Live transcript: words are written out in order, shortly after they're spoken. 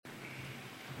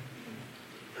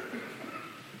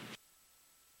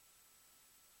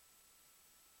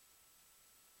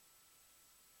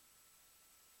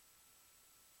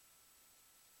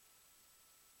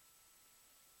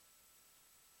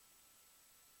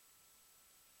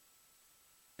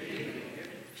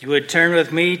If you would turn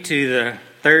with me to the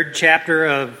third chapter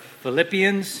of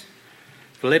Philippians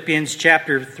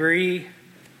chapter 3,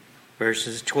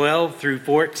 verses 12 through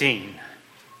 14.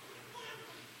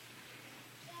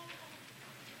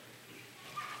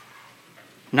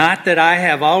 Not that I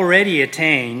have already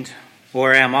attained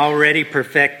or am already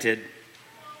perfected,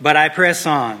 but I press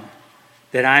on,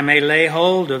 that I may lay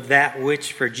hold of that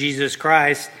which for Jesus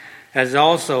Christ has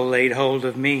also laid hold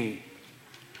of me.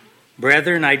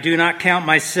 Brethren, I do not count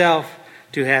myself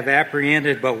to have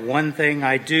apprehended, but one thing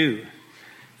I do,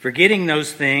 forgetting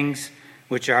those things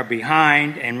which are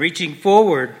behind and reaching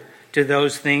forward to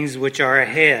those things which are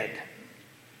ahead.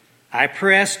 I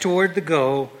press toward the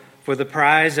goal for the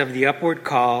prize of the upward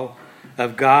call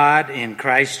of God in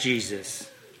Christ Jesus.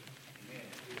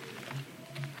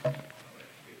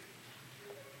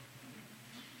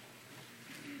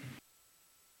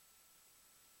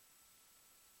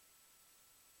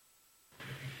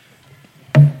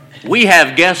 We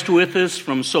have guests with us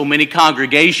from so many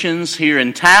congregations here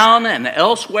in town and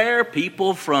elsewhere,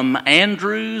 people from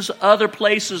Andrews, other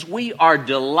places. We are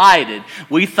delighted.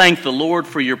 We thank the Lord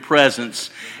for your presence.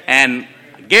 And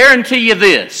I guarantee you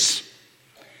this,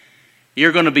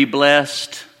 you're going to be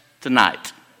blessed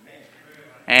tonight.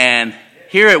 And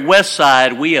here at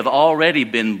Westside, we have already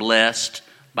been blessed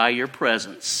by your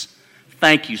presence.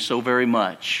 Thank you so very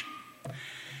much.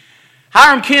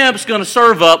 Hiram Kemp's going to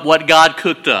serve up what God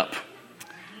cooked up.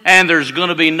 And there's going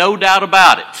to be no doubt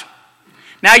about it.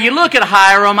 Now you look at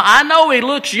Hiram, I know he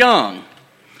looks young.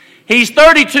 He's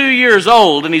 32 years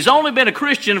old and he's only been a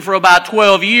Christian for about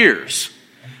 12 years.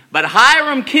 But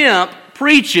Hiram Kemp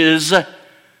preaches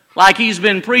like he's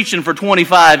been preaching for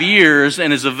 25 years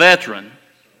and is a veteran.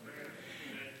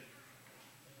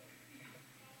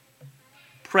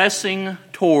 Pressing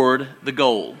toward the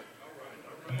goal.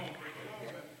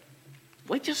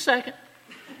 Wait just a second.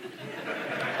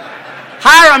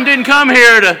 Hiram didn't come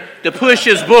here to push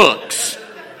his books.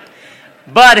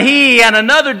 But he and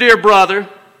another dear brother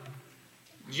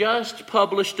just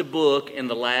published a book in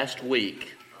the last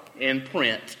week in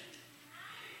print.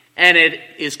 And it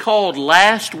is called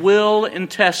Last Will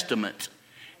and Testament.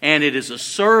 And it is a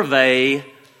survey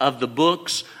of the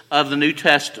books of the New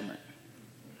Testament.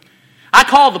 I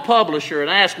called the publisher and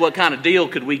asked what kind of deal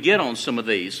could we get on some of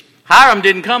these. Hiram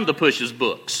didn't come to push his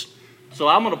books, so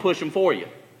I'm going to push them for you.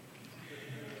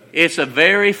 It's a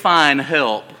very fine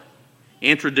help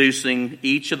introducing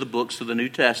each of the books of the New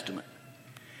Testament.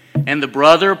 And the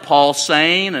brother, Paul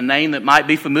Sane, a name that might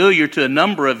be familiar to a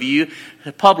number of you,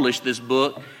 published this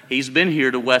book. He's been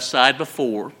here to Westside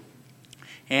before.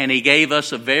 And he gave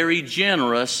us a very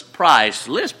generous price.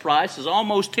 List price is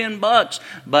almost $10,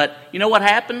 but you know what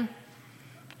happened?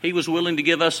 He was willing to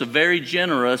give us a very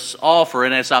generous offer.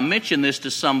 And as I mentioned this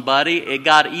to somebody, it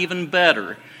got even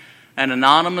better. An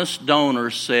anonymous donor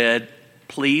said,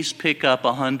 please pick up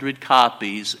 100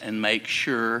 copies and make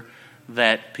sure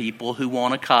that people who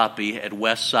want a copy at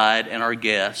Westside and our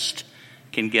guest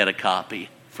can get a copy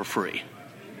for free.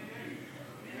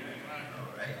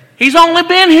 He's only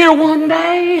been here one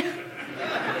day.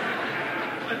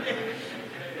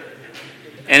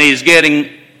 And he's getting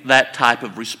that type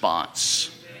of response.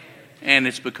 And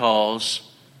it's because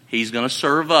he's going to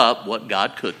serve up what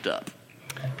God cooked up.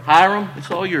 Hiram, it's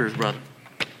all yours, brother.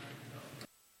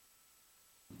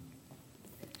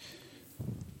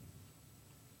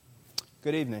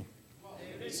 Good evening.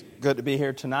 It's good to be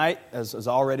here tonight. As has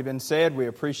already been said, we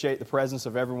appreciate the presence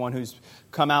of everyone who's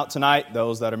come out tonight,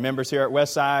 those that are members here at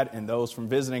Westside and those from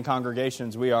visiting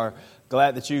congregations. We are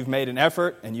glad that you've made an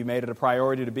effort and you made it a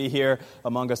priority to be here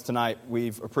among us tonight.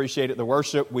 We've appreciated the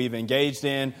worship we've engaged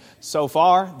in so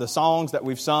far, the songs that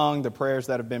we've sung, the prayers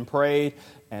that have been prayed.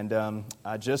 And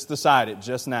I just decided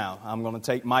just now I'm going to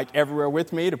take Mike everywhere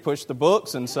with me to push the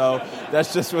books. And so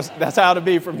that's how it'll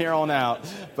be from here on out.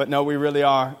 But no, we really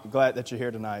are glad that you're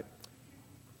here tonight.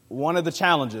 One of the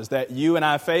challenges that you and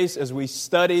I face as we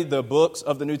study the books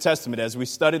of the New Testament, as we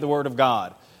study the Word of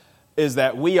God, is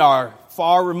that we are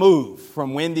far removed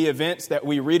from when the events that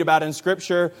we read about in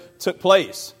Scripture took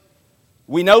place.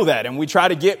 We know that, and we try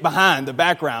to get behind the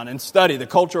background and study the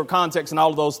cultural context and all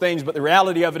of those things, but the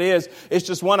reality of it is, it's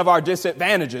just one of our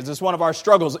disadvantages. It's one of our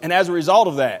struggles, and as a result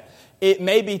of that, it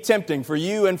may be tempting for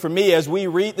you and for me as we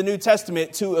read the New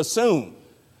Testament to assume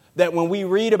that when we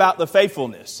read about the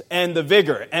faithfulness and the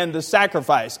vigor and the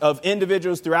sacrifice of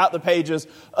individuals throughout the pages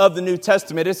of the New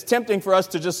Testament, it's tempting for us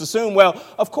to just assume, well,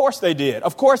 of course they did.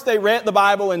 Of course they read the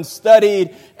Bible and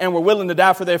studied and were willing to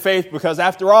die for their faith because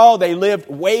after all, they lived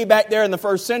way back there in the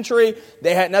first century.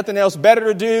 They had nothing else better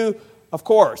to do. Of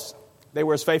course, they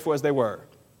were as faithful as they were.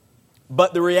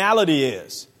 But the reality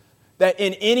is that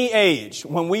in any age,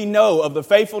 when we know of the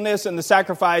faithfulness and the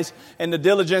sacrifice and the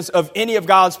diligence of any of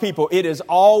God's people, it has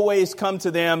always come to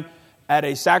them at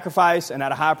a sacrifice and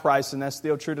at a high price, and that's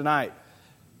still true tonight.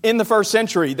 In the first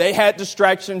century, they had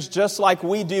distractions just like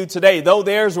we do today. Though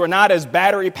theirs were not as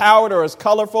battery-powered or as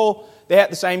colorful, they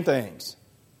had the same things.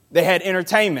 They had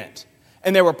entertainment,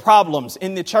 and there were problems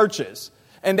in the churches.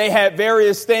 And they had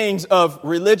various things of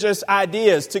religious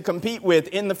ideas to compete with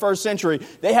in the first century.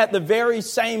 They had the very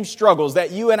same struggles that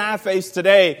you and I face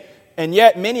today, and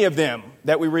yet many of them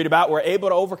that we read about were able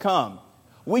to overcome.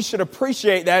 We should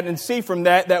appreciate that and see from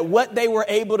that what they were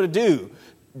able to do,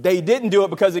 they didn't do it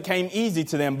because it came easy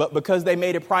to them, but because they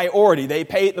made a priority. They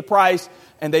paid the price,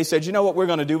 and they said, you know what we're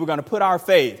going to do? We're going to put our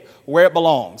faith where it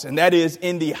belongs, and that is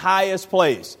in the highest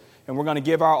place, and we're going to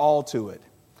give our all to it.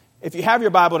 If you have your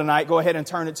Bible tonight, go ahead and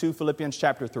turn it to Philippians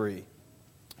chapter 3.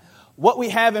 What we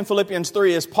have in Philippians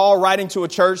 3 is Paul writing to a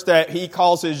church that he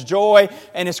calls his joy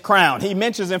and his crown. He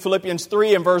mentions in Philippians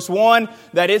 3 and verse 1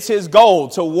 that it's his goal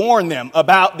to warn them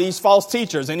about these false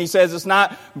teachers. And he says it's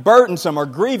not burdensome or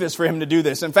grievous for him to do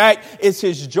this. In fact, it's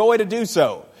his joy to do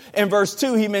so. In verse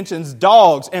 2, he mentions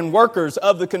dogs and workers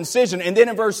of the concision. And then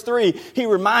in verse 3, he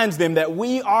reminds them that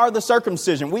we are the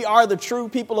circumcision. We are the true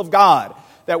people of God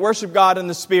that worship God in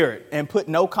the Spirit and put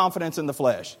no confidence in the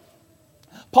flesh.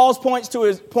 Paul's point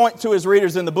to his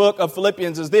readers in the book of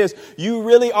Philippians is this: you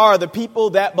really are the people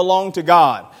that belong to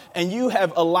God, and you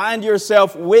have aligned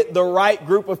yourself with the right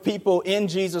group of people in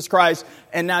Jesus Christ,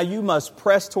 and now you must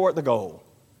press toward the goal.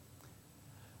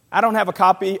 I don't have a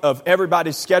copy of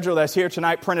everybody's schedule that's here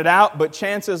tonight printed out, but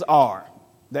chances are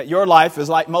that your life is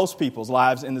like most people's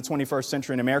lives in the 21st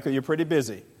century in America. You're pretty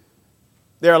busy.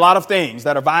 There are a lot of things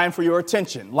that are vying for your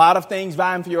attention, a lot of things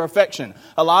vying for your affection,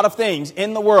 a lot of things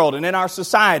in the world and in our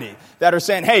society that are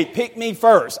saying, hey, pick me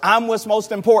first. I'm what's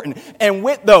most important. And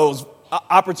with those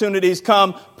opportunities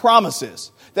come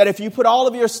promises that if you put all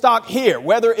of your stock here,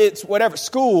 whether it's whatever,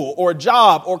 school or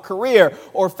job or career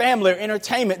or family or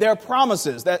entertainment, there are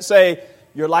promises that say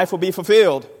your life will be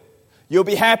fulfilled. You'll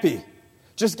be happy.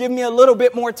 Just give me a little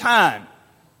bit more time.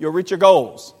 You'll reach your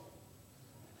goals.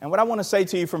 And what I want to say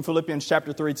to you from Philippians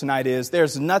chapter 3 tonight is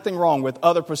there's nothing wrong with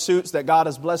other pursuits that God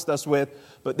has blessed us with,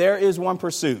 but there is one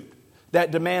pursuit that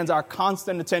demands our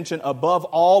constant attention above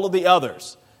all of the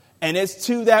others. And it's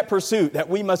to that pursuit that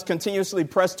we must continuously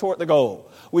press toward the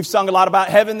goal. We've sung a lot about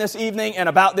heaven this evening and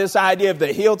about this idea of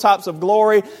the hilltops of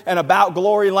glory and about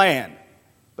glory land.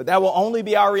 But that will only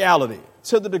be our reality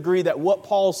to the degree that what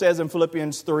Paul says in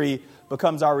Philippians 3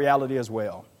 becomes our reality as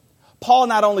well. Paul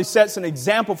not only sets an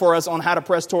example for us on how to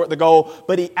press toward the goal,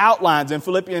 but he outlines in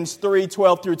Philippians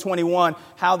 3:12 through 21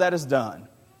 how that is done.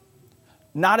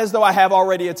 Not as though I have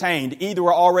already attained, either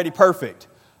are already perfect,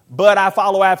 but I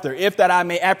follow after, if that I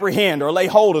may apprehend or lay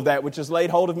hold of that which is laid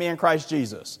hold of me in Christ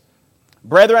Jesus.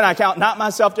 Brethren, I count not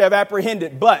myself to have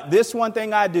apprehended, but this one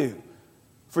thing I do,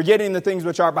 forgetting the things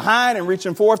which are behind and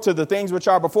reaching forth to the things which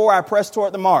are before, I press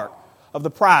toward the mark of the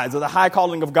prize of the high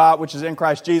calling of God, which is in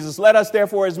Christ Jesus. Let us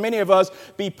therefore, as many of us,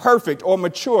 be perfect or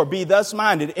mature, be thus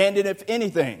minded, and if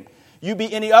anything, you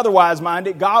be any otherwise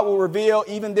minded, God will reveal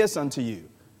even this unto you.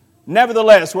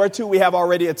 Nevertheless, whereto we have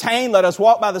already attained, let us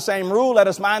walk by the same rule, let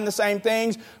us mind the same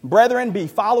things. Brethren, be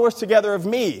followers together of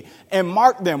me, and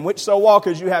mark them which so walk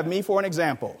as you have me for an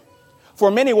example. For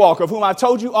many walk, of whom I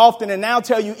told you often and now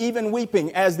tell you even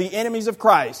weeping, as the enemies of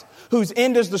Christ, whose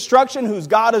end is destruction, whose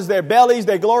God is their bellies,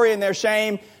 they glory in their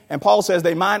shame. And Paul says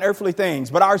they mind earthly things.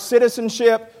 But our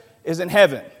citizenship is in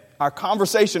heaven. Our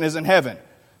conversation is in heaven,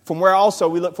 from where also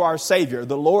we look for our Savior,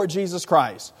 the Lord Jesus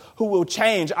Christ, who will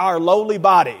change our lowly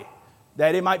body,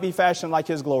 that it might be fashioned like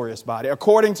his glorious body,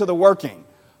 according to the working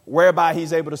whereby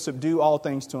he's able to subdue all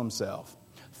things to himself.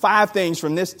 5 things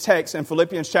from this text in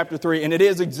Philippians chapter 3, and it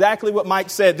is exactly what Mike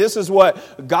said. This is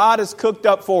what God has cooked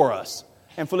up for us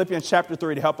in Philippians chapter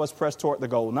 3 to help us press toward the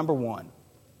goal. Number 1,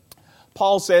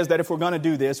 Paul says that if we're going to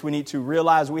do this, we need to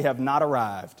realize we have not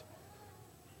arrived.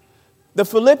 The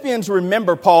Philippians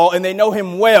remember Paul, and they know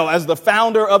him well as the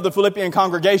founder of the Philippian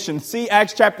congregation. See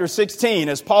Acts chapter 16,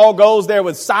 as Paul goes there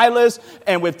with Silas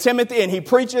and with Timothy, and he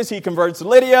preaches, he converts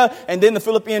Lydia, and then the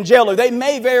Philippian jailer. They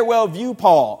may very well view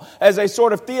Paul as a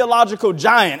sort of theological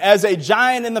giant, as a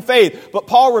giant in the faith. But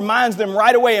Paul reminds them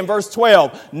right away in verse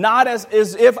 12, not as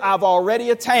if I've already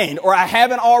attained or I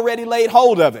haven't already laid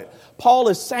hold of it. Paul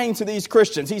is saying to these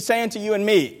Christians, he's saying to you and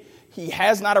me, he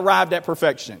has not arrived at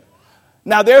perfection.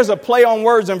 Now, there's a play on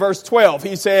words in verse 12.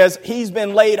 He says he's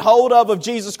been laid hold of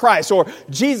Jesus Christ, or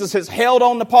Jesus has held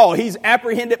on to Paul. He's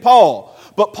apprehended Paul.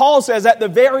 But Paul says at the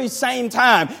very same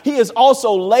time, he has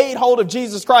also laid hold of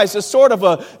Jesus Christ. It's sort of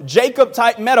a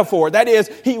Jacob-type metaphor. That is,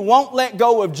 he won't let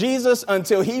go of Jesus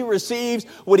until he receives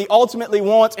what he ultimately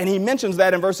wants. And he mentions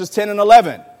that in verses 10 and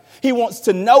 11. He wants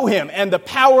to know him and the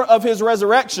power of his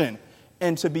resurrection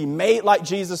and to be made like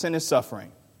Jesus in his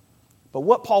suffering. But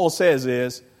what Paul says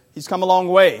is, he's come a long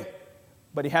way,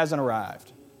 but he hasn't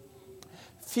arrived.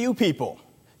 Few people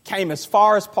came as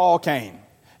far as Paul came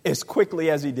as quickly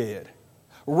as he did.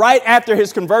 Right after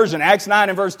his conversion, Acts 9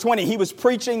 and verse 20, he was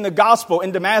preaching the gospel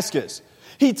in Damascus.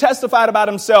 He testified about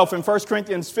himself in 1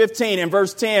 Corinthians 15 and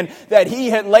verse 10 that he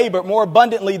had labored more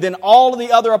abundantly than all of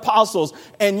the other apostles.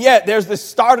 And yet there's this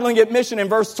startling admission in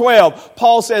verse 12.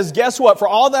 Paul says, guess what? For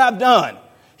all that I've done,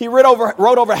 he wrote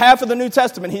over half of the New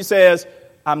Testament. He says,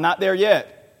 I'm not there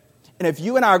yet. And if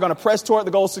you and I are going to press toward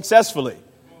the goal successfully,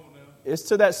 it's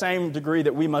to that same degree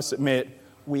that we must admit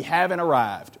we haven't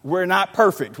arrived. We're not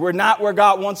perfect. We're not where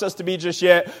God wants us to be just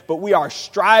yet, but we are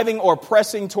striving or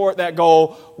pressing toward that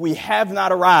goal. We have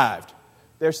not arrived.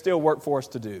 There's still work for us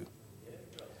to do.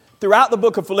 Throughout the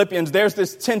book of Philippians, there's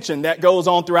this tension that goes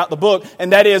on throughout the book,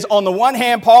 and that is, on the one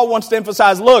hand, Paul wants to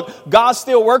emphasize, look, God's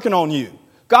still working on you.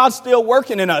 God's still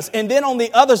working in us. And then on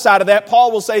the other side of that,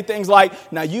 Paul will say things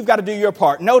like, now you've got to do your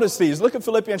part. Notice these. Look at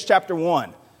Philippians chapter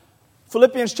 1.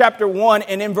 Philippians chapter 1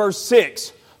 and in verse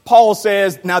 6, Paul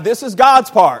says, now this is God's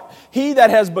part. He that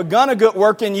has begun a good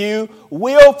work in you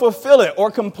will fulfill it or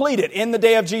complete it in the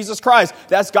day of Jesus Christ.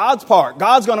 That's God's part.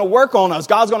 God's going to work on us.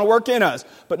 God's going to work in us.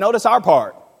 But notice our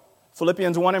part.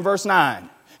 Philippians 1 and verse 9.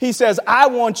 He says, I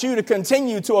want you to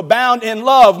continue to abound in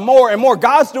love more and more.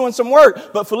 God's doing some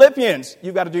work. But Philippians,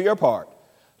 you've got to do your part.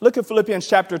 Look at Philippians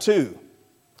chapter 2.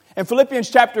 In Philippians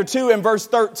chapter 2 and verse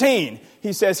 13,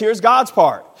 he says, here's God's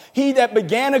part. He that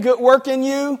began a good work in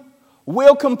you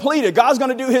will complete it. God's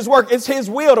going to do his work. It's his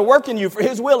will to work in you for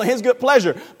his will and his good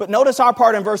pleasure. But notice our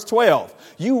part in verse 12.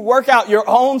 You work out your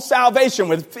own salvation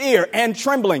with fear and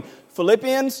trembling.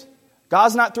 Philippians,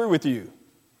 God's not through with you.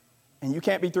 And you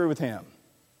can't be through with him.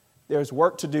 There's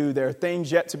work to do. There are things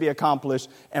yet to be accomplished.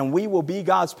 And we will be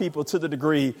God's people to the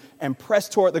degree and press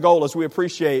toward the goal as we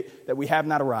appreciate that we have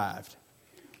not arrived.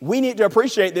 We need to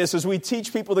appreciate this as we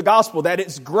teach people the gospel, that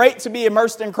it's great to be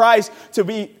immersed in Christ, to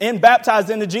be baptized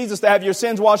into Jesus, to have your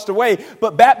sins washed away.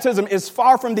 But baptism is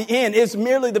far from the end. It's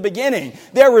merely the beginning.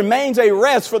 There remains a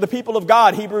rest for the people of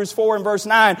God, Hebrews 4 and verse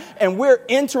 9. And we're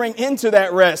entering into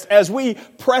that rest as we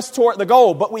press toward the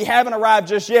goal. But we haven't arrived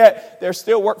just yet. There's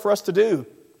still work for us to do.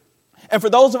 And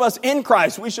for those of us in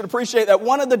Christ, we should appreciate that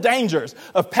one of the dangers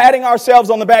of patting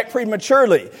ourselves on the back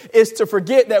prematurely is to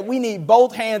forget that we need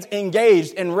both hands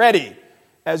engaged and ready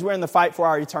as we're in the fight for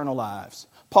our eternal lives.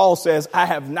 Paul says, I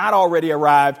have not already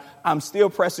arrived. I'm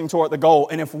still pressing toward the goal.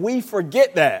 And if we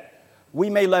forget that, we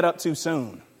may let up too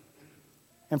soon.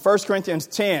 In 1 Corinthians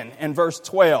 10 and verse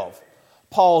 12,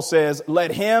 Paul says,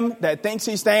 let him that thinks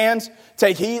he stands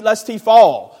take heed lest he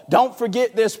fall. Don't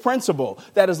forget this principle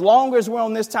that as long as we're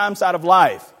on this time side of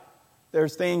life,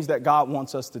 there's things that God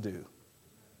wants us to do.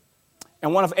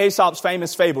 And one of Aesop's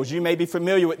famous fables, you may be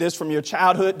familiar with this from your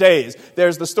childhood days.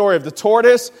 There's the story of the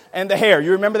tortoise and the hare.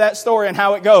 You remember that story and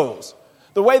how it goes.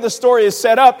 The way the story is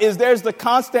set up is there's the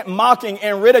constant mocking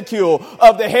and ridicule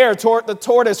of the hare toward the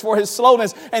tortoise for his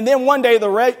slowness. And then one day the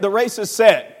race is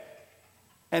set.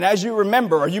 And as you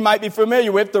remember, or you might be familiar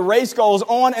with, the race goes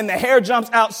on and the hare jumps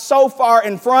out so far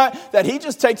in front that he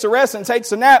just takes a rest and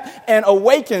takes a nap and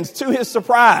awakens to his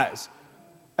surprise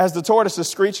as the tortoise is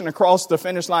screeching across the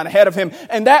finish line ahead of him.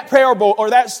 And that parable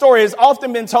or that story has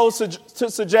often been told to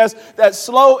suggest that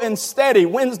slow and steady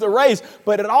wins the race.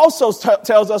 But it also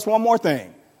tells us one more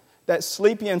thing, that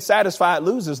sleepy and satisfied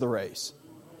loses the race.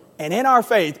 And in our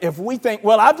faith, if we think,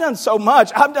 well, I've done so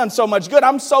much good,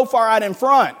 I'm so far out in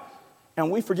front, and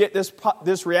we forget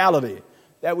this reality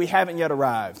that we haven't yet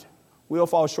arrived, we'll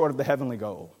fall short of the heavenly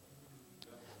goal.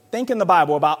 Think in the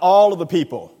Bible about all of the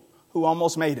people who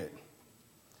almost made it.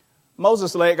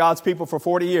 Moses led God's people for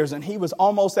 40 years, and he was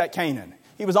almost at Canaan.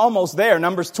 He was almost there.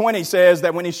 Numbers 20 says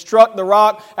that when he struck the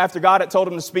rock after God had told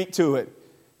him to speak to it,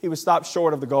 he was stopped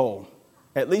short of the goal.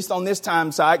 At least on this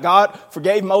time side, God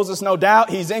forgave Moses, no doubt.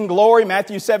 He's in glory,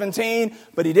 Matthew 17,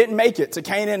 but he didn't make it to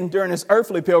Canaan during his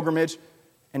earthly pilgrimage.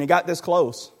 And he got this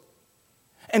close.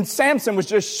 And Samson was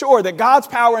just sure that God's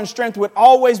power and strength would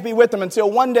always be with him until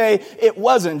one day it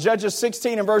wasn't. Judges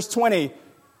 16 and verse 20,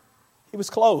 he was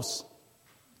close.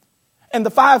 And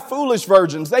the 5 foolish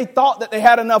virgins, they thought that they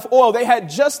had enough oil. They had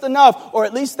just enough, or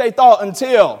at least they thought,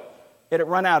 until It had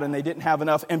run out and they didn't have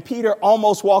enough. And Peter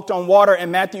almost walked on water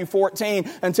in Matthew 14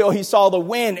 until he saw the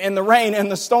wind and the rain and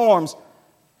the storms.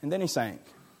 And then he sank.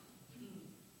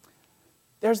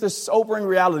 There's this sobering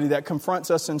reality that confronts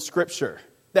us in Scripture.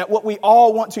 That what we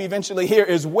all want to eventually hear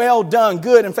is, well done,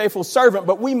 good and faithful servant.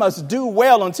 But we must do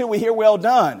well until we hear well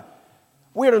done.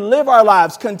 We're to live our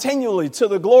lives continually to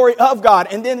the glory of God.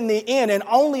 And then in the end, and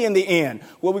only in the end,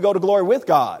 will we go to glory with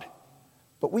God.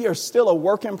 But we are still a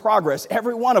work in progress.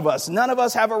 Every one of us. None of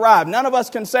us have arrived. None of us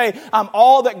can say, I'm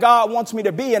all that God wants me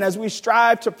to be. And as we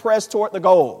strive to press toward the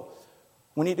goal,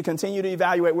 we need to continue to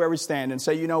evaluate where we stand and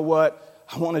say, you know what?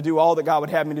 I want to do all that God would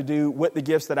have me to do with the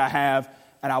gifts that I have,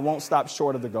 and I won't stop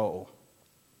short of the goal.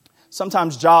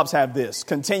 Sometimes jobs have this,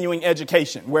 continuing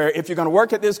education, where if you're going to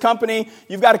work at this company,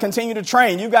 you've got to continue to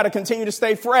train. You've got to continue to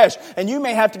stay fresh. And you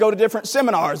may have to go to different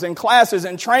seminars and classes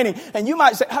and training. And you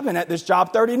might say, I've been at this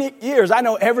job 30 years. I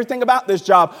know everything about this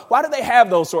job. Why do they have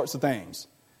those sorts of things?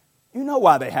 You know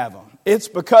why they have them. It's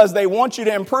because they want you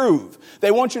to improve.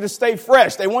 They want you to stay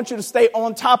fresh. They want you to stay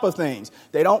on top of things.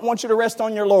 They don't want you to rest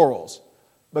on your laurels,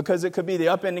 because it could be the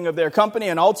upending of their company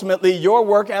and ultimately your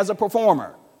work as a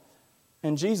performer.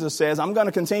 And Jesus says, I'm going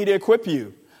to continue to equip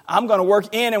you. I'm going to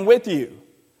work in and with you.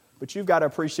 But you've got to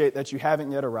appreciate that you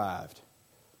haven't yet arrived.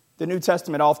 The New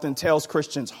Testament often tells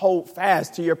Christians, hold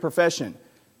fast to your profession.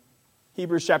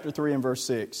 Hebrews chapter 3 and verse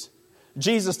 6.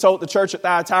 Jesus told the church at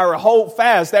Thyatira, hold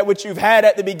fast that which you've had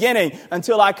at the beginning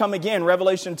until I come again,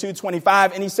 Revelation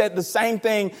 2:25. And he said the same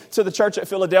thing to the church at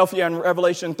Philadelphia in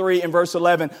Revelation 3 and verse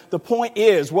 11. The point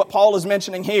is, what Paul is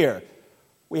mentioning here,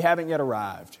 we haven't yet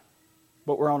arrived,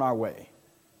 but we're on our way.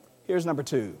 Here's number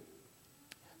 2.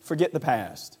 Forget the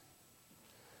past.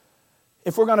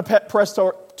 If we're going to press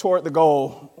toward the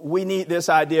goal, we need this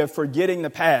idea of forgetting the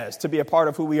past to be a part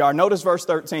of who we are. Notice verse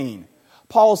 13.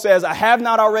 Paul says, I have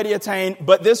not already attained,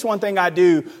 but this one thing I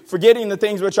do, forgetting the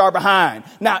things which are behind.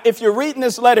 Now, if you're reading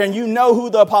this letter and you know who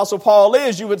the Apostle Paul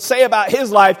is, you would say about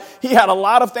his life, he had a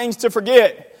lot of things to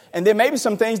forget. And there may be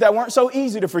some things that weren't so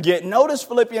easy to forget. Notice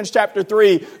Philippians chapter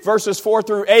 3, verses 4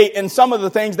 through 8, and some of the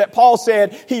things that Paul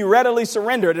said he readily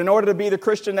surrendered in order to be the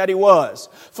Christian that he was.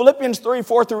 Philippians 3,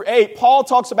 4 through 8, Paul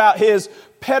talks about his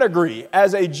pedigree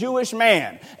as a Jewish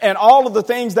man and all of the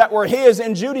things that were his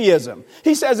in Judaism.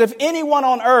 He says, if anyone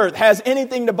on earth has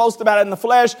anything to boast about in the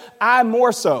flesh, I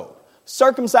more so.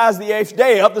 Circumcised the 8th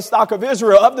day, of the stock of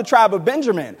Israel, of the tribe of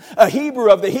Benjamin, a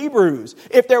Hebrew of the Hebrews.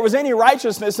 If there was any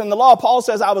righteousness in the law, Paul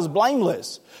says I was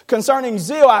blameless. Concerning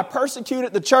zeal, I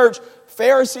persecuted the church,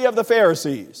 Pharisee of the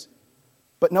Pharisees.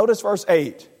 But notice verse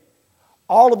 8.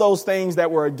 All of those things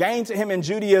that were a gain to him in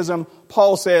Judaism,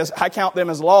 Paul says, I count them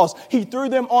as loss. He threw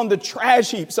them on the trash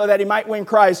heap so that he might win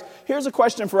Christ. Here's a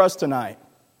question for us tonight.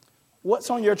 What's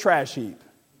on your trash heap?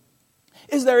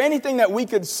 Is there anything that we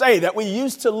could say that we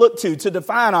used to look to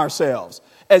define ourselves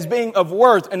as being of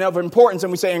worth and of importance?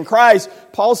 And we say in Christ,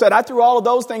 Paul said, I threw all of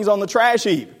those things on the trash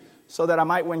heap so that I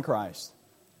might win Christ.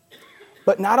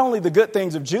 But not only the good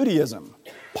things of Judaism,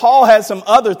 Paul had some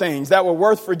other things that were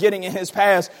worth forgetting in his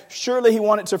past. Surely he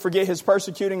wanted to forget his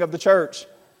persecuting of the church.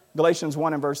 Galatians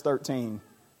 1 and verse 13.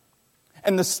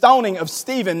 And the stoning of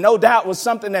Stephen, no doubt, was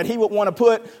something that he would want to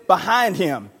put behind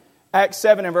him. Acts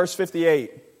 7 and verse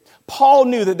 58. Paul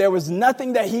knew that there was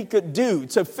nothing that he could do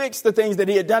to fix the things that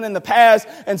he had done in the past.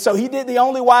 And so he did the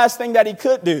only wise thing that he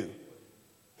could do.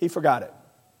 He forgot it.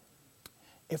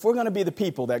 If we're going to be the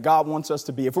people that God wants us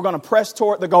to be, if we're going to press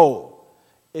toward the goal,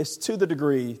 it's to the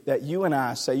degree that you and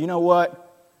I say, you know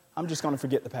what? I'm just going to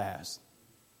forget the past.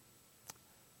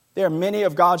 There are many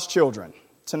of God's children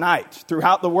tonight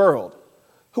throughout the world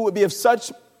who would be of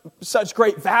such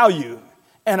great value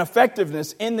and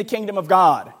effectiveness in the kingdom of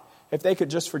God if they could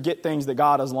just forget things that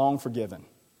God has long forgiven.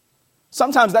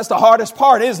 Sometimes that's the hardest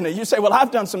part, isn't it? You say, well,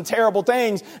 I've done some terrible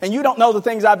things and you don't know the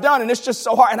things I've done, and it's just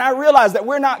so hard. And I realize that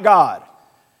we're not God.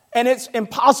 And it's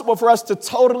impossible for us to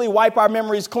totally wipe our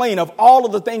memories clean of all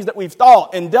of the things that we've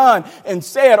thought and done and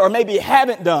said or maybe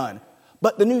haven't done.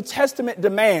 But the New Testament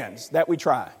demands that we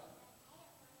try.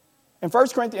 In 1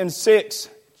 Corinthians 6,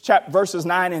 verses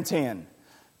 9 and 10,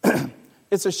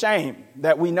 it's a shame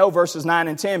that we know verses 9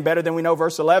 and 10 better than we know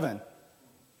verse 11.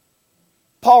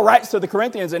 Paul writes to the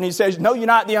Corinthians and he says, know you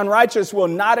not the unrighteous will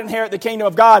not inherit the kingdom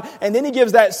of God. And then he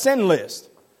gives that sin list.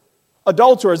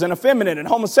 Adulterers and effeminate and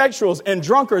homosexuals and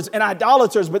drunkards and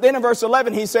idolaters. But then in verse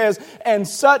 11 he says, and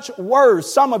such were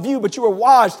some of you, but you were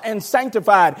washed and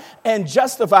sanctified and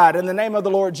justified in the name of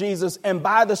the Lord Jesus and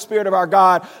by the Spirit of our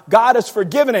God. God has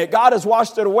forgiven it. God has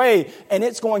washed it away. And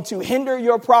it's going to hinder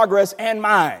your progress and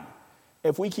mine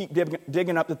if we keep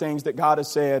digging up the things that God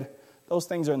has said. Those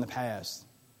things are in the past.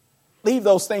 Leave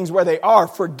those things where they are.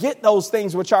 Forget those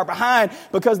things which are behind,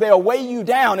 because they'll weigh you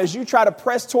down as you try to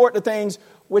press toward the things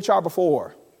which are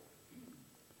before.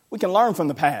 We can learn from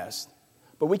the past,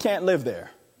 but we can't live there.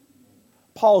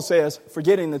 Paul says,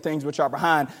 forgetting the things which are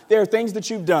behind. There are things that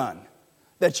you've done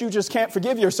that you just can't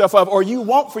forgive yourself of, or you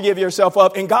won't forgive yourself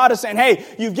of. And God is saying, hey,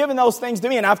 you've given those things to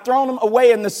me, and I've thrown them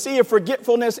away in the sea of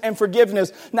forgetfulness and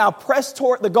forgiveness. Now press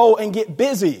toward the goal and get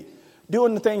busy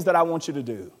doing the things that I want you to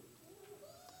do.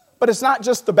 But it's not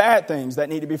just the bad things that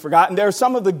need to be forgotten. There are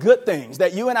some of the good things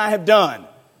that you and I have done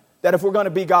that if we're going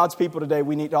to be God's people today,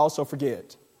 we need to also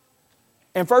forget.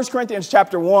 In 1 Corinthians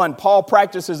chapter 1, Paul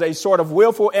practices a sort of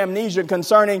willful amnesia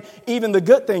concerning even the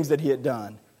good things that he had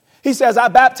done. He says, I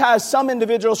baptized some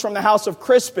individuals from the house of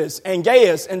Crispus and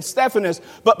Gaius and Stephanas,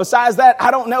 but besides that,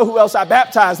 I don't know who else I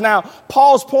baptized. Now,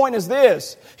 Paul's point is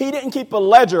this. He didn't keep a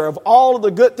ledger of all of the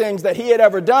good things that he had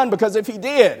ever done, because if he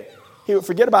did, he would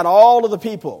forget about all of the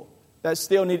people that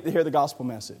still needed to hear the gospel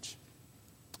message.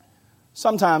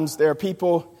 Sometimes there are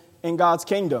people in God's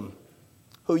kingdom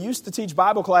who used to teach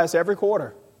Bible class every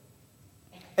quarter,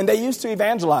 and they used to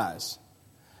evangelize.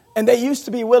 And they used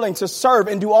to be willing to serve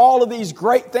and do all of these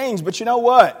great things. But you know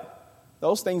what?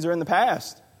 Those things are in the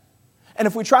past. And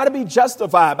if we try to be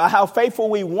justified by how faithful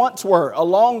we once were a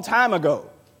long time ago,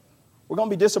 we're going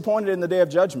to be disappointed in the day of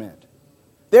judgment.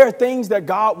 There are things that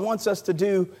God wants us to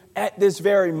do at this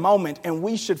very moment, and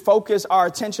we should focus our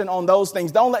attention on those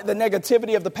things. Don't let the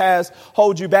negativity of the past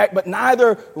hold you back, but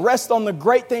neither rest on the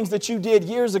great things that you did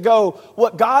years ago.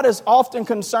 What God is often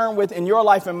concerned with in your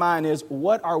life and mine is,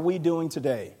 what are we doing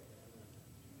today?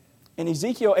 In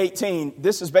Ezekiel 18,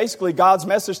 this is basically God's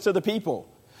message to the people.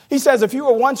 He says, if you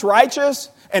were once righteous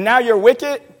and now you're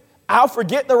wicked, I'll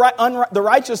forget the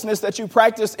righteousness that you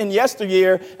practiced in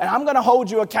yesteryear, and I'm going to hold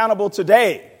you accountable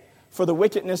today for the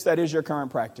wickedness that is your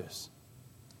current practice.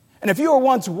 And if you were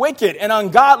once wicked and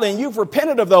ungodly and you've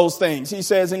repented of those things, he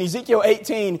says in Ezekiel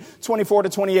 18, 24 to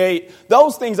 28,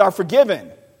 those things are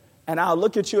forgiven, and I'll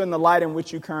look at you in the light in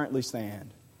which you currently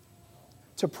stand.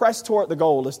 To press toward the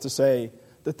goal is to say,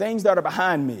 the things that are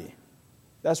behind me,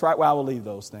 that's right where I will leave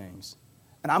those things.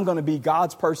 And I'm going to be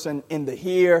God's person in the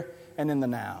here and in the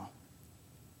now.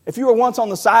 If you were once on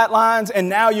the sidelines and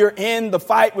now you're in the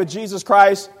fight with Jesus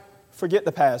Christ, forget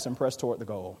the past and press toward the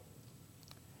goal.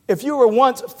 If you were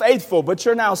once faithful but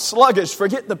you're now sluggish,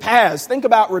 forget the past. Think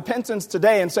about repentance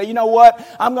today and say, you know what?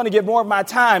 I'm going to give more of my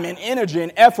time and energy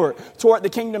and effort toward the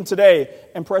kingdom today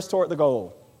and press toward the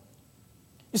goal.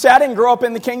 You say, I didn't grow up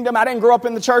in the kingdom, I didn't grow up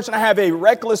in the church, and I have a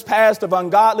reckless past of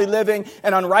ungodly living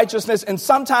and unrighteousness. And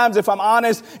sometimes, if I'm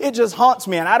honest, it just haunts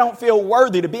me and I don't feel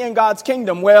worthy to be in God's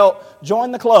kingdom. Well,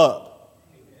 join the club.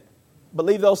 But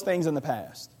leave those things in the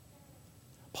past.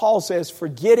 Paul says,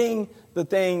 forgetting the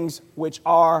things which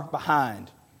are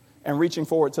behind and reaching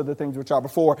forward to the things which are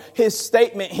before. His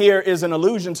statement here is an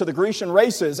allusion to the Grecian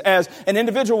races, as an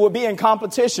individual would be in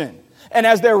competition. And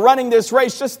as they're running this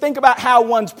race, just think about how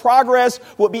one's progress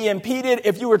would be impeded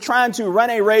if you were trying to run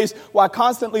a race while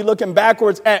constantly looking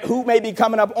backwards at who may be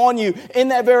coming up on you in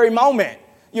that very moment.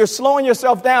 You're slowing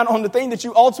yourself down on the thing that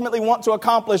you ultimately want to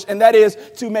accomplish, and that is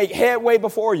to make headway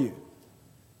before you.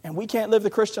 And we can't live the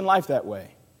Christian life that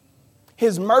way.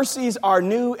 His mercies are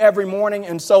new every morning,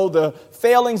 and so the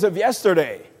failings of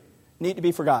yesterday need to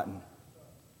be forgotten.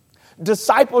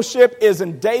 Discipleship is a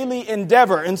daily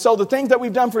endeavor. And so the things that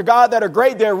we've done for God that are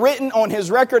great, they're written on his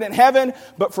record in heaven.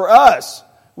 But for us,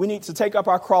 we need to take up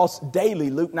our cross daily,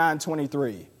 Luke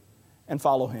 9:23, and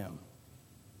follow him.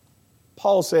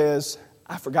 Paul says,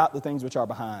 I forgot the things which are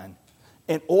behind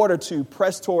in order to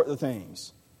press toward the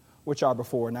things which are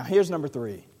before. Now, here's number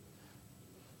 3.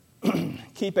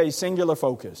 Keep a singular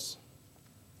focus.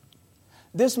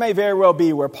 This may very well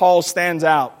be where Paul stands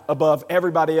out above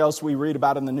everybody else we read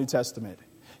about in the New Testament.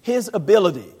 His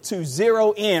ability to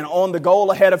zero in on the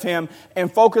goal ahead of him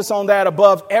and focus on that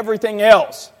above everything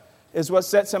else is what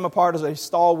sets him apart as a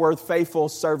stalwart, faithful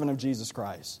servant of Jesus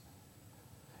Christ.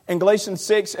 In Galatians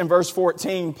 6 and verse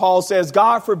 14, Paul says,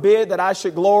 God forbid that I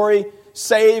should glory,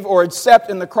 save, or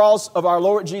accept in the cross of our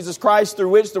Lord Jesus Christ, through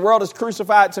which the world is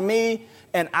crucified to me,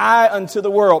 and I unto the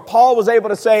world. Paul was able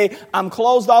to say, I'm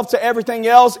closed off to everything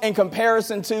else in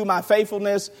comparison to my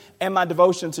faithfulness and my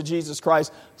devotion to Jesus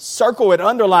Christ. Circle it,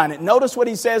 underline it. Notice what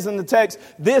he says in the text.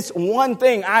 This one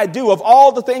thing I do, of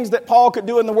all the things that Paul could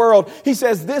do in the world, he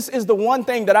says, this is the one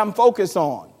thing that I'm focused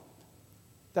on,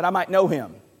 that I might know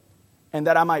him and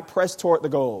that I might press toward the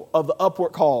goal of the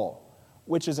upward call,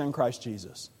 which is in Christ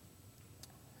Jesus.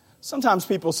 Sometimes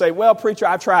people say, well, preacher,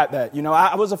 I tried that. You know,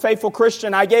 I was a faithful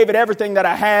Christian. I gave it everything that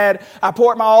I had. I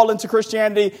poured my all into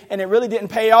Christianity, and it really didn't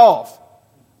pay off.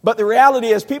 But the reality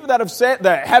is people that have said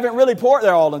that haven't really poured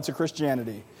their all into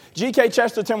Christianity. G.K.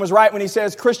 Chesterton was right when he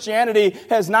says Christianity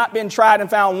has not been tried and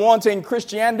found wanting.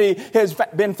 Christianity has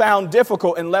been found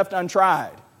difficult and left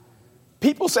untried.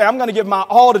 People say, I'm going to give my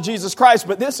all to Jesus Christ,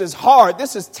 but this is hard,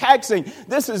 this is taxing,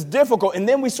 this is difficult. And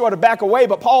then we sort of back away.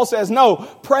 But Paul says, no,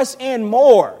 press in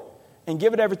more and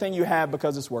give it everything you have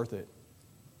because it's worth it.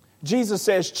 Jesus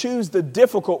says, choose the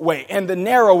difficult way and the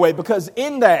narrow way because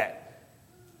in that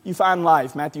you find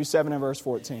life. Matthew 7 and verse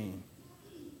 14.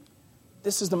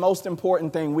 This is the most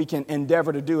important thing we can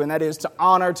endeavor to do, and that is to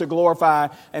honor, to glorify,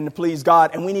 and to please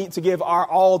God. And we need to give our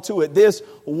all to it. This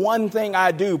one thing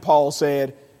I do, Paul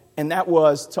said, and that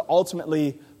was to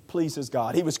ultimately please his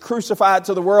God. He was crucified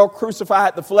to the world,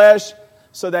 crucified the flesh,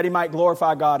 so that he might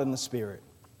glorify God in the Spirit.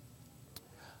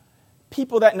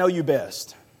 People that know you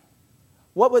best,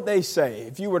 what would they say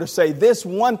if you were to say, this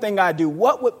one thing I do?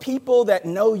 What would people that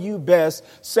know you best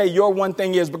say your one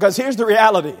thing is? Because here's the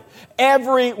reality.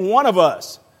 Every one of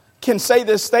us can say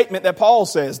this statement that Paul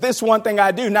says, this one thing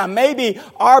I do. Now, maybe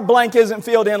our blank isn't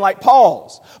filled in like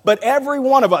Paul's, but every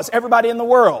one of us, everybody in the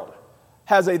world,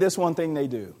 has this one thing they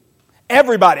do.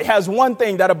 Everybody has one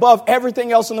thing that above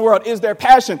everything else in the world is their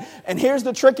passion. And here's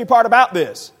the tricky part about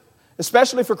this,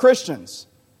 especially for Christians.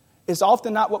 It's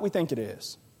often not what we think it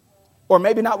is. Or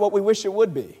maybe not what we wish it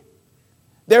would be.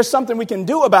 There's something we can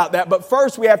do about that, but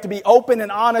first we have to be open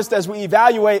and honest as we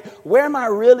evaluate, where am I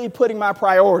really putting my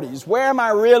priorities? Where am I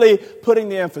really putting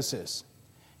the emphasis?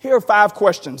 Here are 5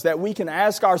 questions that we can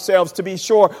ask ourselves to be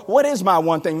sure, what is my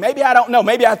one thing? Maybe I don't know.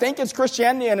 Maybe I think it's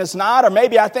Christianity and it's not, or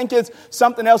maybe I think it's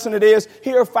something else and it is.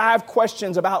 Here are 5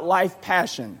 questions about life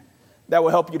passion that will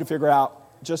help you to figure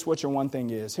out just what your one thing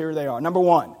is. Here they are. Number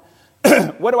 1,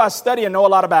 what do I study and know a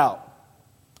lot about?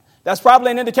 That's probably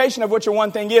an indication of what your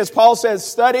one thing is. Paul says,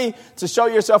 study to show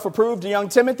yourself approved to young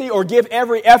Timothy, or give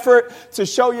every effort to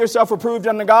show yourself approved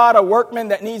unto God, a workman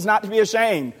that needs not to be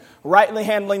ashamed, rightly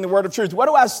handling the word of truth. What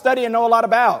do I study and know a lot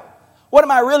about? What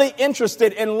am I really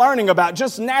interested in learning about?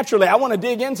 Just naturally, I want to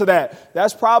dig into that.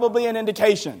 That's probably an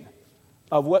indication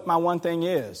of what my one thing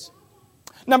is.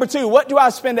 Number 2, what do I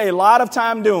spend a lot of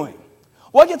time doing?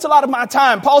 What gets a lot of my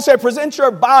time? Paul said, present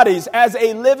your bodies as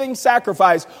a living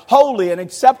sacrifice, holy and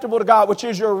acceptable to God, which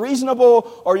is your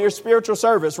reasonable or your spiritual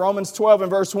service. Romans 12 and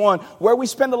verse 1, where we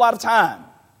spend a lot of time.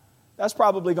 That's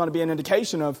probably going to be an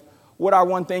indication of what our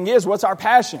one thing is. What's our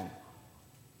passion?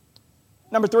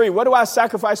 Number 3, what do I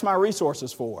sacrifice my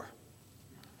resources for?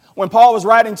 When Paul was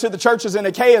writing to the churches in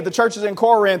Achaia, the churches in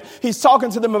Corinth, he's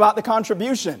talking to them about the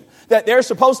contribution that they're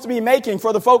supposed to be making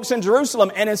for the folks in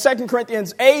Jerusalem. And in 2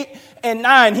 Corinthians 8 and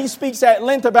 9, he speaks at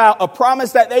length about a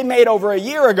promise that they made over a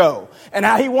year ago and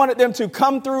how he wanted them to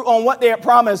come through on what they had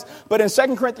promised. But in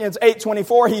 2 Corinthians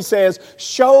 8:24, he says,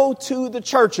 show to the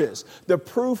churches the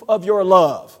proof of your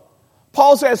love.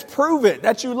 Paul says, prove it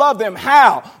that you love them.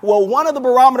 How? Well, one of the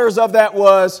barometers of that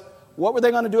was, what were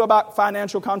they going to do about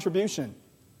financial contribution?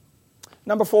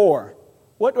 Number 4,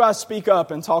 what do I speak up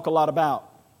and talk a lot about?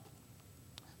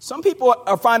 Some people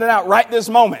are finding out right this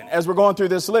moment as we're going through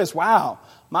this list, wow,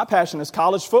 my passion is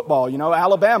college football,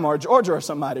 Alabama or Georgia or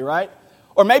somebody, right?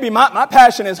 Or maybe my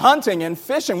passion is hunting and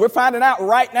fishing. We're finding out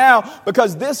right now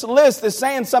because this list is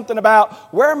saying something about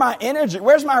where my energy,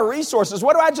 where's my resources?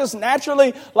 What do I just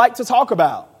naturally like to talk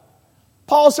about?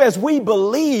 Paul says we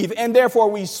believe and therefore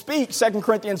we speak, 2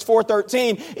 Corinthians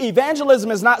 4:13. Evangelism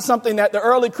is not something that the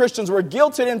early Christians were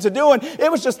guilted into doing.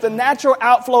 It was just the natural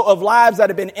outflow of lives that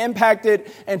had been impacted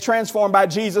and transformed by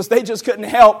Jesus. They just couldn't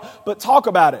help but talk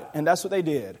about it. And that's what they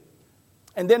did.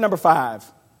 And then number 5,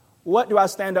 what do I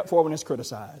stand up for when it's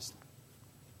criticized?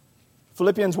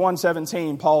 Philippians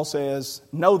 1:17, Paul says,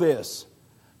 know this,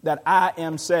 that I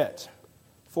am set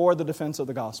for the defense of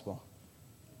the gospel.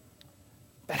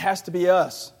 That has to be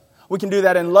us. We can do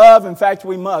that in love. In fact,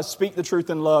 we must speak the truth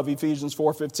in love, Ephesians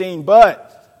 4:15.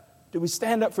 But do we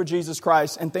stand up for Jesus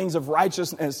Christ and things of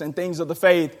righteousness and things of the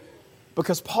faith?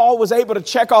 Because Paul was able to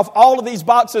check off all of these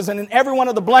boxes, and in every one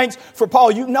of the blanks for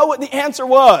Paul, you know what the answer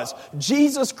was.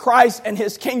 Jesus Christ and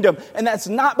his kingdom. And that's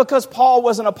not because Paul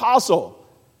was an apostle.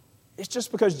 It's just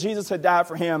because Jesus had died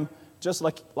for him just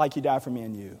like he died for me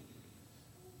and you.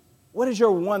 What is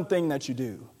your one thing that you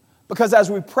do? Because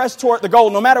as we press toward the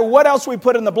goal, no matter what else we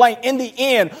put in the blank, in the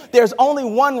end, there's only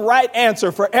one right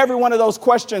answer for every one of those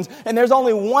questions. And there's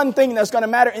only one thing that's going to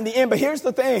matter in the end. But here's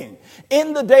the thing.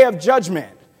 In the day of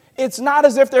judgment, it's not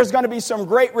as if there's going to be some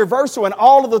great reversal and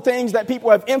all of the things that people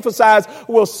have emphasized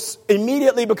will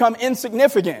immediately become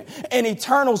insignificant and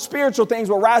eternal spiritual things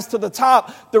will rise to the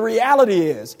top. The reality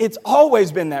is it's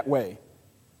always been that way.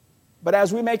 But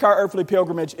as we make our earthly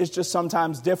pilgrimage, it's just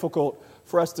sometimes difficult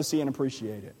for us to see and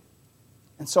appreciate it.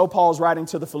 And so Paul's writing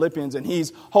to the Philippians, and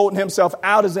he's holding himself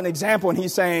out as an example, and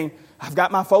he's saying, I've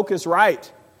got my focus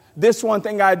right. This one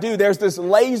thing I do, there's this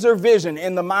laser vision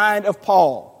in the mind of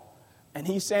Paul. And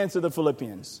he's saying to the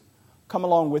Philippians, come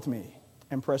along with me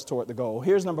and press toward the goal.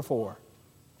 Here's number 4.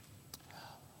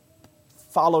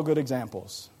 Follow good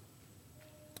examples.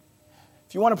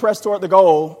 If you want to press toward the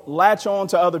goal, latch on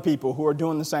to other people who are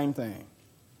doing the same thing.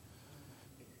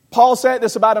 Paul said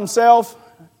this about himself,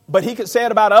 but he could say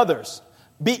it about others.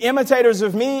 Be imitators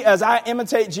of me as I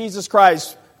imitate Jesus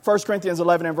Christ. 1 Corinthians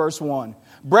 11 and verse 1.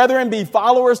 Brethren, be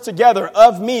followers together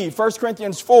of me. 1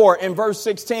 Corinthians 4 and verse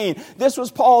 16. This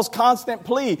was Paul's constant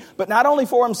plea, but not only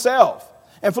for himself.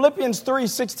 In Philippians 3,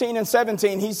 16 and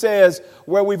 17, he says,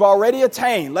 where we've already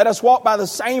attained, let us walk by the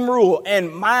same rule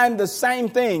and mind the same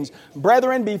things.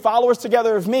 Brethren, be followers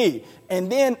together of me.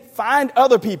 And then find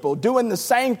other people doing the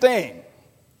same thing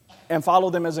and follow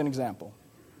them as an example.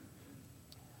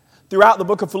 Throughout the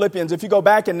book of Philippians, if you go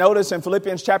back and notice in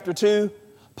Philippians chapter 2,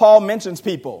 Paul mentions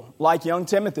people like young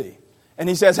Timothy. And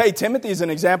he says, hey, Timothy's an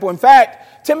example. In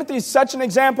fact, Timothy's such an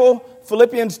example.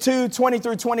 Philippians 2, 20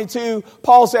 through 22,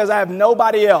 Paul says, I have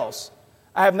nobody else.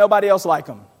 I have nobody else like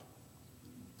him.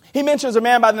 He mentions a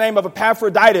man by the name of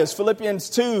Epaphroditus, Philippians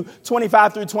 2,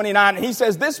 25 through 29. And he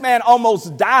says, this man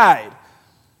almost died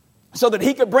so that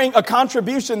he could bring a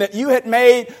contribution that you had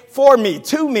made for me,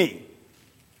 to me.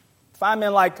 Find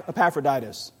men like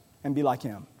Epaphroditus and be like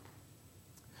him.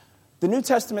 The New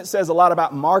Testament says a lot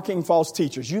about marking false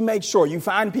teachers. You make sure you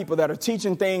find people that are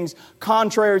teaching things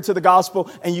contrary to the gospel,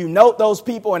 and you note those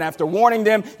people, and after warning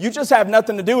them, you just have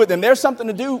nothing to do with them. There's something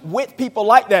to do with people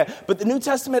like that. But the New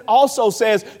Testament also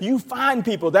says you find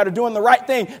people that are doing the right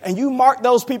thing, and you mark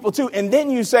those people too, and then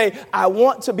you say, I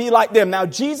want to be like them. Now,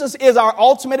 Jesus is our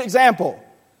ultimate example,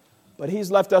 but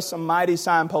he's left us some mighty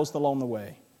signposts along the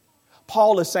way.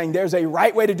 Paul is saying there's a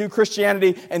right way to do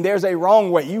Christianity and there's a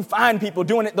wrong way. You find people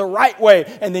doing it the right way,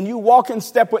 and then you walk in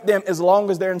step with them as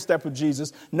long as they're in step with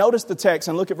Jesus. Notice the text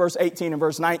and look at verse 18 and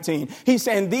verse 19. He's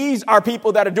saying these are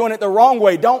people that are doing it the wrong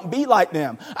way. Don't be like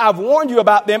them. I've warned you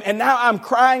about them, and now I'm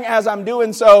crying as I'm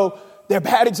doing so. They're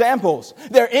bad examples.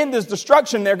 Their end is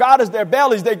destruction. Their God is their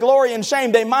bellies. They glory in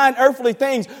shame. They mind earthly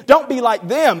things. Don't be like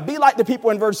them. Be like the people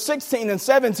in verse 16 and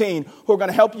 17 who are going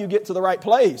to help you get to the right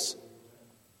place.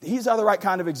 These are the right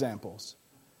kind of examples.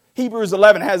 Hebrews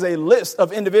 11 has a list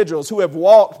of individuals who have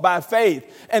walked by faith.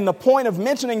 And the point of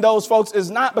mentioning those folks is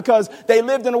not because they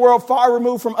lived in a world far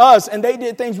removed from us and they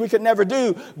did things we could never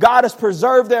do. God has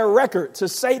preserved their record to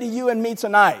say to you and me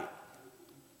tonight,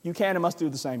 you can and must do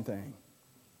the same thing.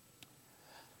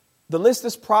 The list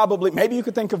is probably, maybe you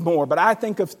could think of more, but I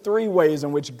think of 3 ways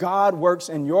in which God works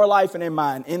in your life and in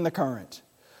mine in the current.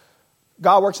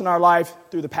 God works in our life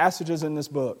through the passages in this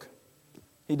book.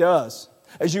 He does.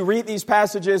 As you read these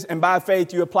passages and by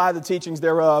faith you apply the teachings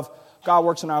thereof, God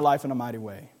works in our life in a mighty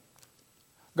way.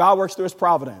 God works through his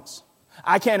providence.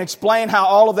 I can't explain how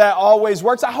all of that always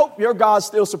works. I hope your God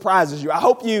still surprises you. I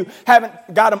hope you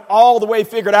haven't got him all the way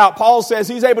figured out. Paul says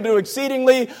he's able to do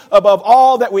exceedingly above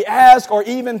all that we ask or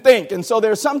even think. And so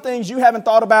there's some things you haven't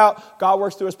thought about. God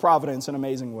works through his providence in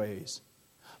amazing ways.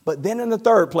 But then in the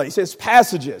third place, his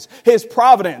passages, his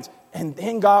providence, and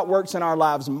then God works in our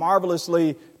lives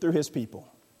marvelously through his people.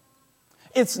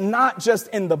 It's not just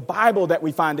in the Bible that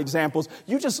we find examples.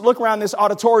 You just look around this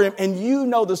auditorium and you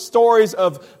know the stories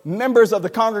of members of the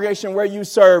congregation where you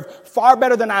serve far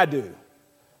better than I do.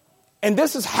 And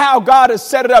this is how God has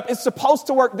set it up. It's supposed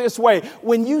to work this way.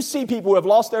 When you see people who have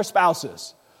lost their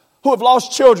spouses, who have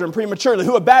lost children prematurely,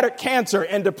 who have battered cancer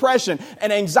and depression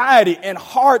and anxiety and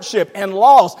hardship and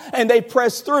loss, and they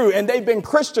press through, and they've been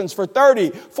Christians for 30,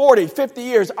 40, 50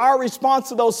 years. Our response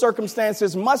to those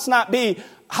circumstances must not be,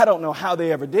 I don't know how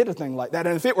they ever did a thing like that.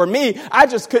 And if it were me, I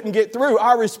just couldn't get through.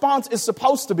 Our response is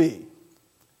supposed to be,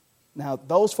 now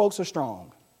those folks are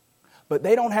strong, but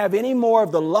they don't have any more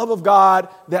of the love of God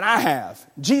than I have.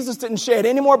 Jesus didn't shed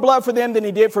any more blood for them than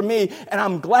he did for me. And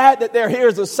I'm glad that they're here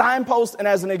as a signpost and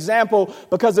as an example,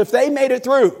 because if they made it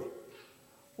through,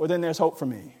 well, then there's hope for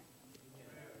me.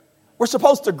 We're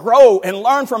supposed to grow and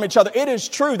learn from each other. It is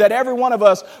true that every one of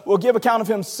us will give account of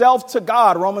himself to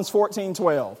God, Romans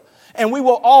 14:12. And we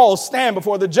will all stand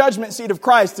before the judgment seat of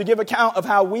Christ to give account of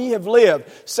how we have lived.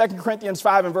 2 Corinthians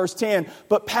 5 and verse 10.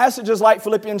 But passages like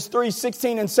Philippians 3,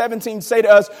 16 and 17 say to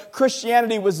us,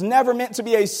 Christianity was never meant to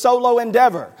be a solo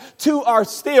endeavor. 2 are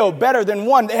still better than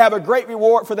 1. They have a great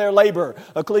reward for their labor.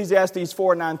 Ecclesiastes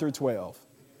 4, 9 through 12.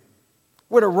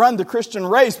 We're to run the Christian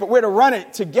race, but we're to run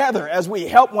it together as we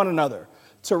help one another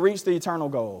to reach the eternal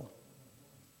goal.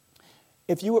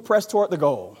 If you would press toward the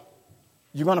goal,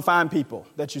 you're going to find people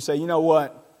that you say, you know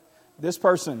what, this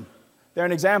person, They're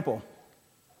an example.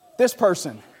 This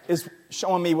person is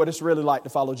showing me what it's really like to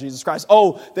follow Jesus Christ.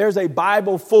 Oh, there's a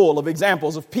Bible full of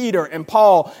examples of Peter and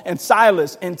Paul and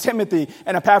Silas and Timothy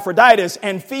and Epaphroditus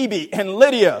and Phoebe and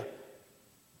Lydia.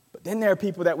 But then there are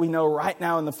people that we know right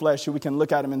now in the flesh who we can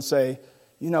look at them and say,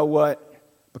 you know what?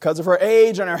 Because of her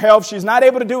age and her health, she's not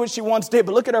able to do what she once did.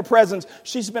 But look at her presence.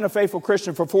 She's been a faithful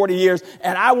Christian for 40 years.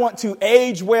 And I want to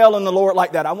age well in the Lord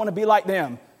like that. I want to be like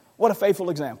them. What a faithful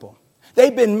example.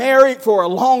 They've been married for a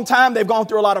long time. They've gone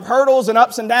through a lot of hurdles and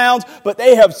ups and downs. But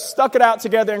they have stuck it out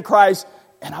together in Christ.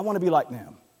 And I want to be like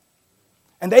them.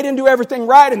 And they didn't do everything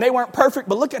right and they weren't perfect.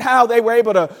 But look at how they were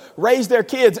able to raise their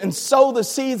kids and sow the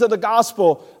seeds of the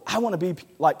gospel. I want to be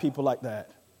like people like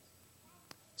that.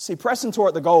 See, pressing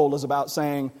toward the goal is about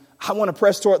saying, I want to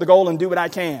press toward the goal and do what I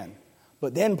can.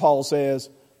 But then Paul says,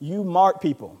 you mark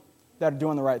people that are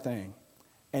doing the right thing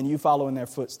and you follow in their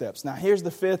footsteps. Now, here's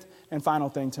the fifth and final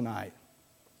thing tonight.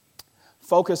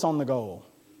 Focus on the goal.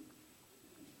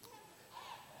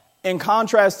 In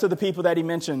contrast to the people that he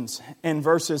mentions in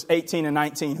verses 18 and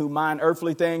 19 who mind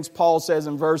earthly things, Paul says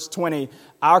in verse 20,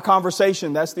 our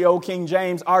conversation, that's the old King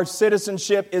James, our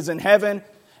citizenship is in heaven.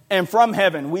 And from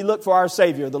heaven, we look for our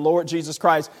Savior, the Lord Jesus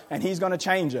Christ, and He's going to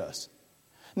change us.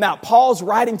 Now, Paul's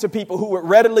writing to people who would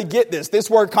readily get this. This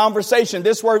word conversation,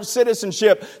 this word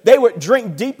citizenship, they would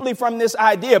drink deeply from this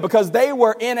idea because they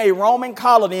were in a Roman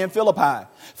colony in Philippi.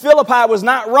 Philippi was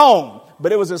not Rome,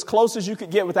 but it was as close as you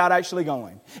could get without actually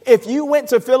going. If you went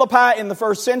to Philippi in the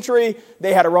first century,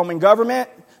 they had a Roman government.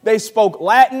 They spoke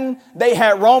Latin. They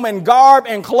had Roman garb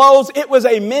and clothes. It was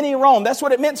a mini Rome. That's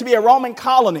what it meant to be a Roman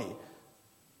colony.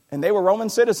 And they were Roman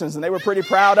citizens, and they were pretty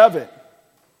proud of it.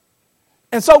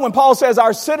 And so when Paul says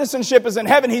our citizenship is in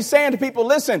heaven, he's saying to people,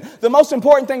 listen, the most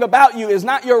important thing about you is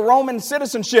not your Roman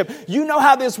citizenship. You know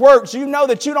how this works. You know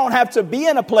that you don't have to be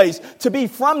in a place to be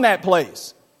from that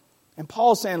place. And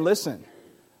Paul's saying, listen,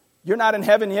 you're not in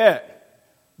heaven yet,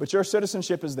 but your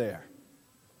citizenship is there.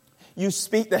 You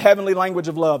speak the heavenly language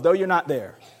of love, though you're not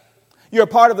there. You're a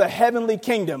part of the heavenly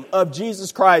kingdom of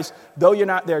Jesus Christ, though you're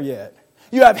not there yet.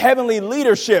 You have heavenly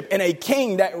leadership and a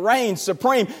king that reigns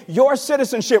supreme. Your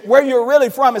citizenship, where you're really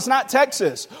from, is not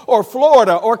Texas or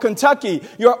Florida or Kentucky.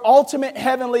 Your ultimate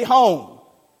heavenly home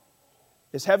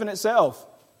is heaven itself.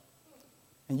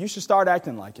 And you should start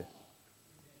acting like it.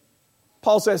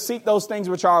 Paul says, seek those things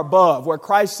which are above, where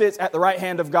Christ sits at the right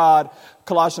hand of God.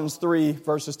 Colossians 3,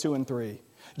 verses 2 and 3.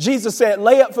 Jesus said,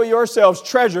 lay up for yourselves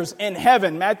treasures in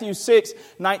heaven. Matthew 6,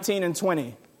 19 and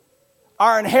 20.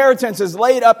 Our inheritance is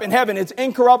laid up in heaven. It's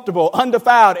incorruptible,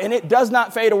 undefiled, and it does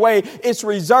not fade away. It's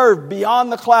reserved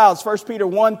beyond the clouds. 1 Peter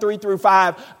 1, 3 through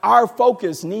 5. Our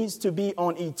focus needs to be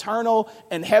on eternal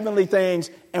and heavenly things,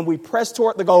 and we press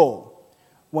toward the goal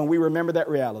when we remember that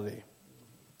reality.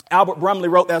 Albert Brumley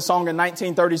wrote that song in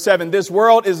 1937. This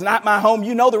world is not my home.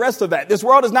 You know the rest of that. This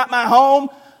world is not my home.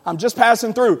 I'm just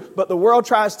passing through. But the world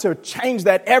tries to change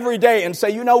that every day and say,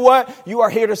 you know what? You are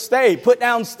here to stay. Put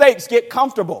down stakes. Get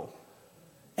comfortable.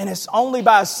 And it's only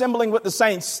by assembling with the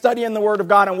saints, studying the Word of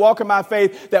God and walking by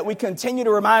faith that we continue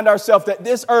to remind ourselves that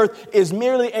this earth is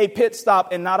merely a pit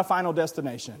stop and not a final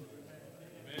destination.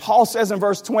 Paul says in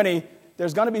verse 20,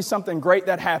 there's going to be something great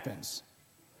that happens.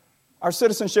 Our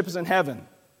citizenship is in heaven.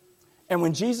 And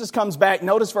when Jesus comes back,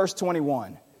 notice verse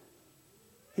 21.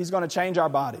 He's going to change our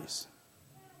bodies.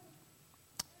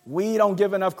 We don't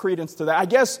give enough credence to that. I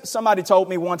guess somebody told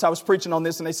me once, I was preaching on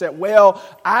this, and they said, well,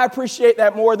 I appreciate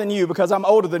that more than you because I'm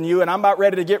older than you and I'm about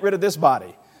ready to get rid of this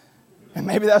body. And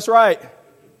maybe that's right.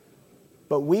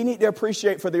 But we need to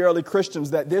appreciate for the early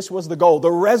Christians that this was the goal. The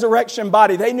resurrection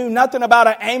body. They knew nothing about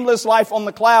an aimless life on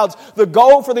the clouds. The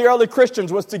goal for the early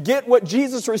Christians was to get what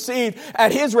Jesus received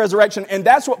at His resurrection. And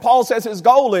that's what Paul says his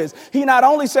goal is. He not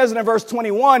only says it in verse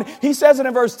 21, he says it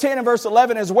in verse 10 and verse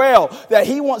 11 as well. That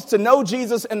he wants to know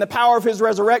Jesus and the power of His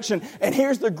resurrection. And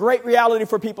here's the great reality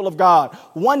for people of God.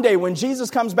 One day when Jesus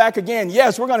comes back again,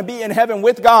 yes, we're going to be in heaven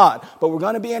with God. But we're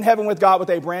going to be in heaven with God with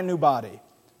a brand new body.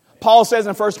 Paul says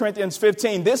in 1 Corinthians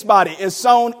 15, this body is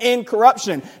sown in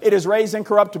corruption. It is raised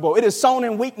incorruptible. It is sown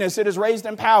in weakness. It is raised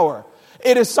in power.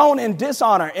 It is sown in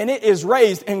dishonor, and it is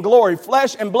raised in glory.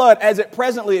 Flesh and blood, as it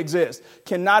presently exists,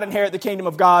 cannot inherit the kingdom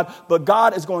of God, but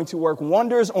God is going to work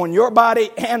wonders on your body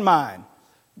and mine,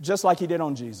 just like He did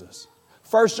on Jesus.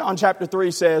 1 John chapter 3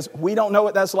 says, we don't know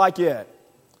what that's like yet,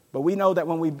 but we know that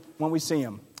when we see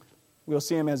Him, we'll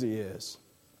see Him as He is.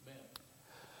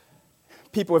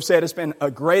 People have said it's been a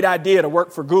great idea to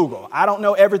work for Google. I don't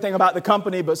know everything about the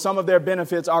company, but some of their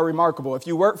benefits are remarkable. If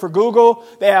you work for Google,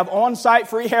 they have on-site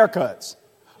free haircuts,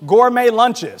 gourmet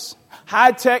lunches,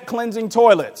 high-tech cleansing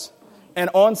toilets, and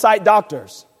on-site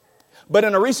doctors. But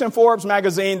in a recent Forbes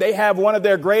magazine, they have one of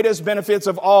their greatest benefits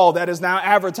of all that is now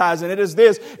advertised, and it is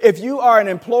this. If you are an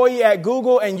employee at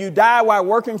Google and you die while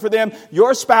working for them,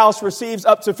 your spouse receives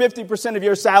up to 50% of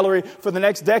your salary for the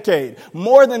next decade.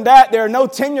 More than that, there are no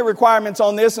tenure requirements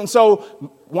on this, and so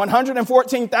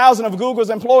 114,000 of Google's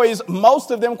employees,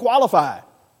 most of them qualify.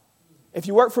 If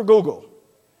you work for Google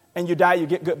and you die, you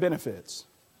get good benefits.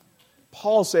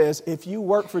 Paul says, if you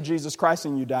work for Jesus Christ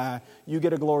and you die, you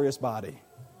get a glorious body.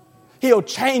 He'll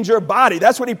change your body.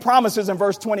 That's what he promises in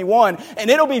verse 21. And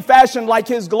it'll be fashioned like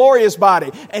his glorious body.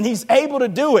 And he's able to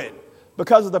do it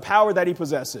because of the power that he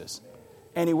possesses.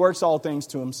 And he works all things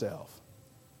to himself.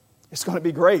 It's going to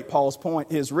be great. Paul's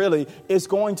point is really, it's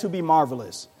going to be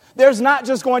marvelous. There's not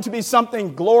just going to be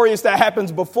something glorious that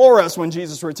happens before us when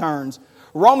Jesus returns.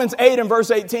 Romans 8 and verse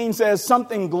 18 says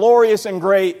something glorious and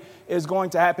great is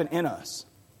going to happen in us.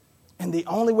 And the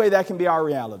only way that can be our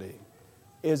reality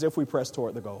is if we press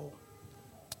toward the goal.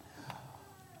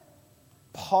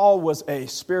 Paul was a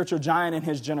spiritual giant in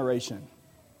his generation,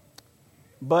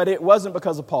 but it wasn't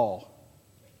because of Paul.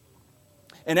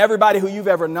 And everybody who you've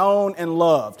ever known and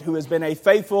loved who has been a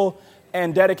faithful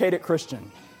and dedicated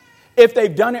Christian, if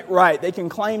they've done it right, they can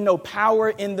claim no power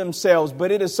in themselves,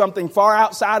 but it is something far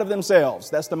outside of themselves.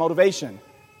 That's the motivation.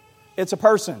 It's a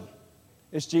person.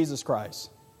 It's Jesus Christ.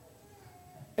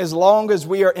 As long as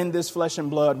we are in this flesh and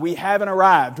blood, we haven't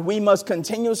arrived. We must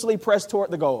continuously press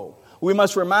toward the goal. We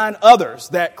must remind others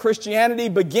that Christianity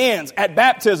begins at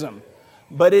baptism,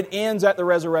 but it ends at the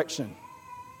resurrection.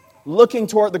 Looking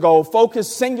toward the goal,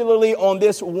 focus singularly on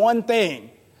this one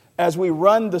thing as we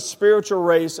run the spiritual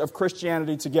race of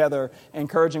Christianity together,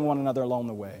 encouraging one another along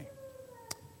the way.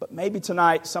 But maybe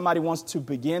tonight somebody wants to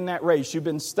begin that race. You've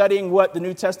been studying what the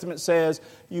New Testament says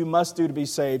you must do to be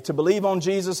saved. To believe on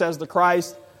Jesus as the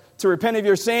Christ, to repent of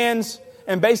your sins,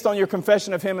 and based on your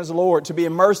confession of Him as Lord, to be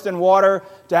immersed in water,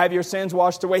 to have your sins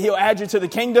washed away. He'll add you to the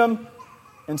kingdom.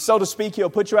 And so to speak, He'll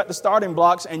put you at the starting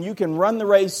blocks and you can run the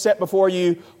race set before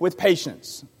you with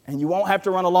patience. And you won't have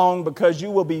to run alone because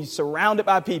you will be surrounded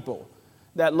by people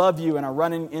that love you and are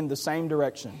running in the same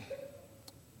direction.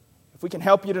 If we can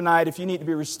help you tonight, if you need to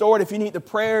be restored, if you need the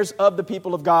prayers of the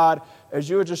people of God as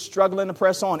you're just struggling to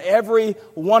press on, every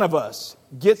one of us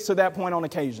gets to that point on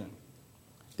occasion.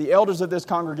 The elders of this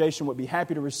congregation would be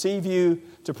happy to receive you,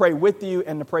 to pray with you,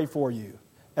 and to pray for you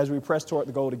as we press toward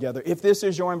the goal together. If this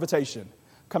is your invitation,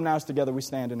 come now as together we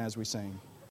stand and as we sing.